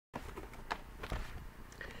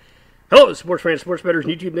Hello, sports fans, sports bettors,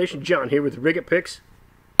 and YouTube Nation. John here with rickettpicks.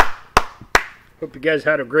 Hope you guys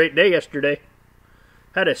had a great day yesterday.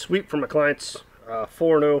 Had a sweep for my clients,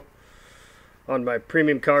 4-0 on my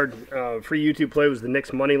premium card. Free YouTube play was the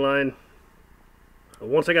Knicks money line.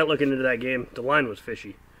 Once I got looking into that game, the line was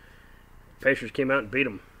fishy. Pacers came out and beat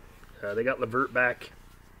them. They got LeVert back.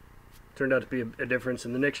 Turned out to be a difference,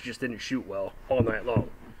 and the Knicks just didn't shoot well all night long.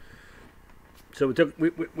 So we took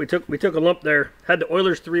a lump there. Had the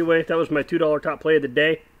Oilers three-way. That was my $2 top play of the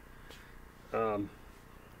day. If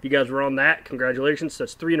you guys were on that, congratulations.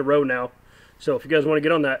 That's 3 in a row now. So if you guys want to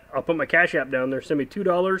get on that, I'll put my Cash App down there. Send me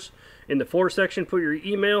 $2 in the for section. Put your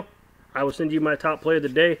email. I will send you my top play of the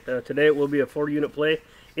day. Today it will be a 4-unit play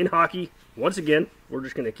in hockey. Once again, we're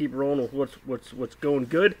just going to keep rolling with what's going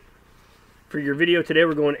good. For your video today,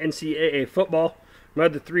 we're going NCAA football. I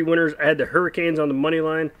had the 3 winners. I had the Hurricanes on the money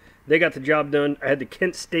line. They got the job done. I had the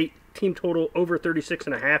Kent State team total over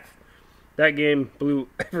 36.5. That game blew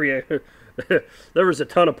every... There was a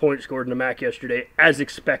ton of points scored in the MAC yesterday, as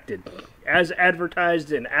expected. As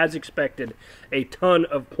advertised and as expected, a ton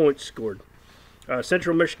of points scored.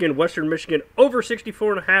 Central Michigan, Western Michigan, over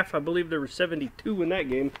 64.5. I believe there were 72 in that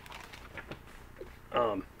game.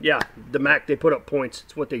 Yeah, the MAC, they put up points.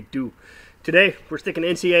 It's what they do. Today, we're sticking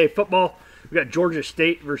NCAA football. We got Georgia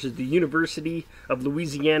State versus the University of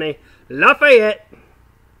Louisiana. Lafayette,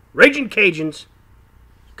 Rajin Cajuns,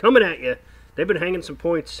 coming at you. They've been hanging some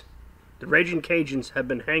points. The Rajin Cajuns have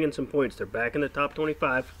been hanging some points. They're back in the top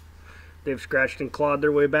 25. They've scratched and clawed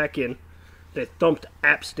their way back in. They thumped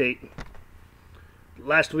App State.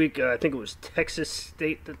 Last week, I think it was Texas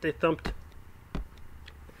State that they thumped.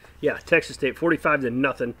 Yeah, Texas State,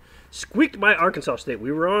 45-0. Squeaked by Arkansas State.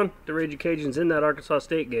 We were on the Raging Cajuns in that Arkansas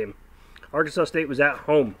State game. Arkansas State was at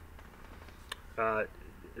home.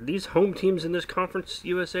 These home teams in this Conference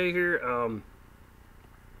USA here,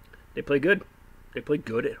 they play good. They play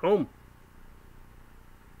good at home.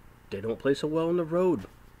 They don't play so well on the road.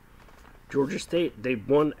 Georgia State, they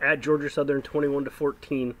won at Georgia Southern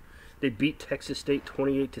 21-14. They beat Texas State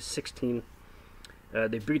 28-16.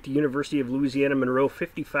 They beat the University of Louisiana Monroe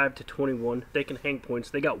 55-21. They can hang points.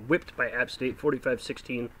 They got whipped by App State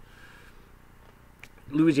 45-16.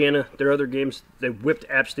 Louisiana, their other games, they whipped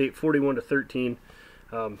App State 41-13.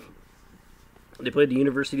 They played the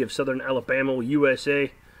University of Southern Alabama,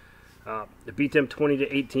 USA. They beat them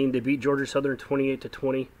 20-18. They beat Georgia Southern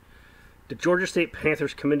 28-20. The Georgia State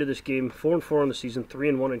Panthers come into this game 4-4 on the season,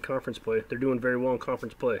 3-1 in conference play. They're doing very well in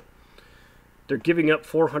conference play. They're giving up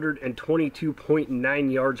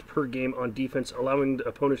 422.9 yards per game on defense, allowing the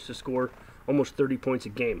opponents to score almost 30 points a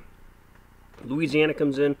game. Louisiana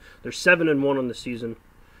comes in. They're 7-1 on the season.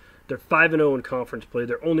 They're 5-0 in conference play.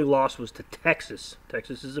 Their only loss was to Texas.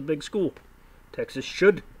 Texas is a big school. Texas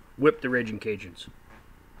should whip the Raging Cajuns.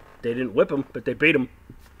 They didn't whip them, but they beat them.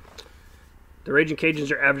 The Raging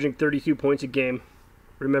Cajuns are averaging 32 points a game.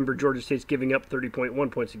 Remember, Georgia State's giving up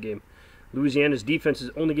 30.1 points a game. Louisiana's defense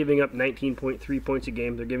is only giving up 19.3 points a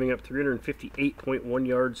game. They're giving up 358.1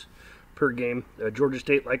 yards per game. Georgia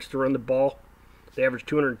State likes to run the ball. They average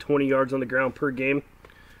 220 yards on the ground per game.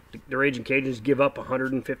 The Raging Cajuns give up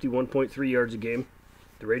 151.3 yards a game.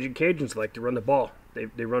 The Raging Cajuns like to run the ball.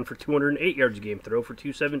 They run for 208 yards a game, throw for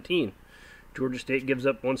 217. Georgia State gives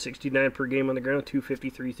up 169 per game on the ground,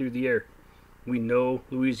 253 through the air. We know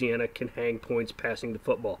Louisiana can hang points passing the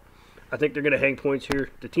football. I think they're going to hang points here.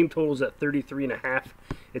 The team total is at 33.5.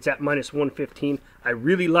 It's at -115. I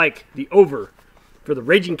really like the over for the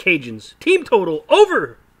Raging Cajuns. Team total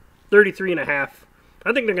over 33.5.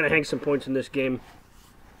 I think they're going to hang some points in this game.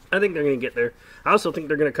 I think they're going to get there. I also think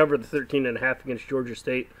they're going to cover the 13.5 against Georgia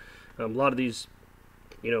State. A lot of these,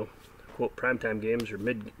 quote, primetime games or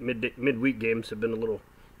midweek games have been a little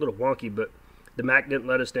wonky, but the MAC didn't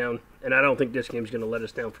let us down, and I don't think this game's going to let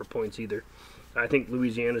us down for points either. I think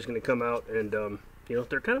Louisiana's going to come out and,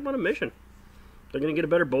 they're kind of on a mission. They're going to get a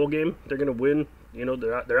better bowl game. They're going to win.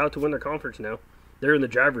 They're out to win their conference now. They're in the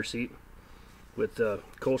driver's seat with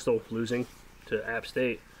Coastal losing to App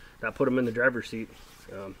State. That put them in the driver's seat.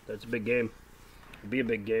 That's a big game. It'll be a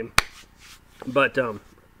big game. But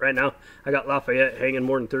right now, I got Lafayette hanging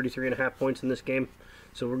more than 33.5 points in this game.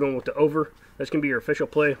 So we're going with the over. That's going to be your official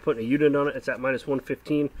play. Putting a unit on it. It's at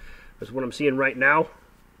 -115. That's what I'm seeing right now.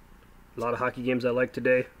 A lot of hockey games I like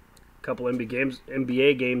today. A couple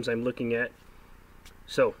NBA games I'm looking at.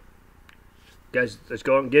 So, guys, let's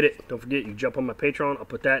go out and get it. Don't forget, you jump on my Patreon. I'll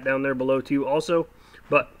put that down there below too also.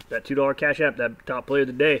 But that $2 Cash App, that top play of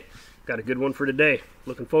the day, got a good one for today.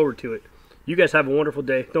 Looking forward to it. You guys have a wonderful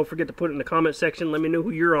day. Don't forget to put it in the comment section. Let me know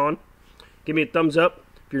who you're on. Give me a thumbs up.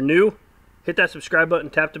 If you're new, hit that subscribe button,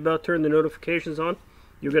 tap the bell, turn the notifications on.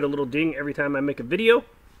 You'll get a little ding every time I make a video.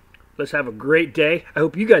 Let's have a great day. I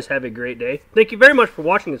hope you guys have a great day. Thank you very much for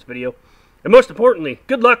watching this video. And most importantly,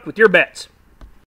 good luck with your bets.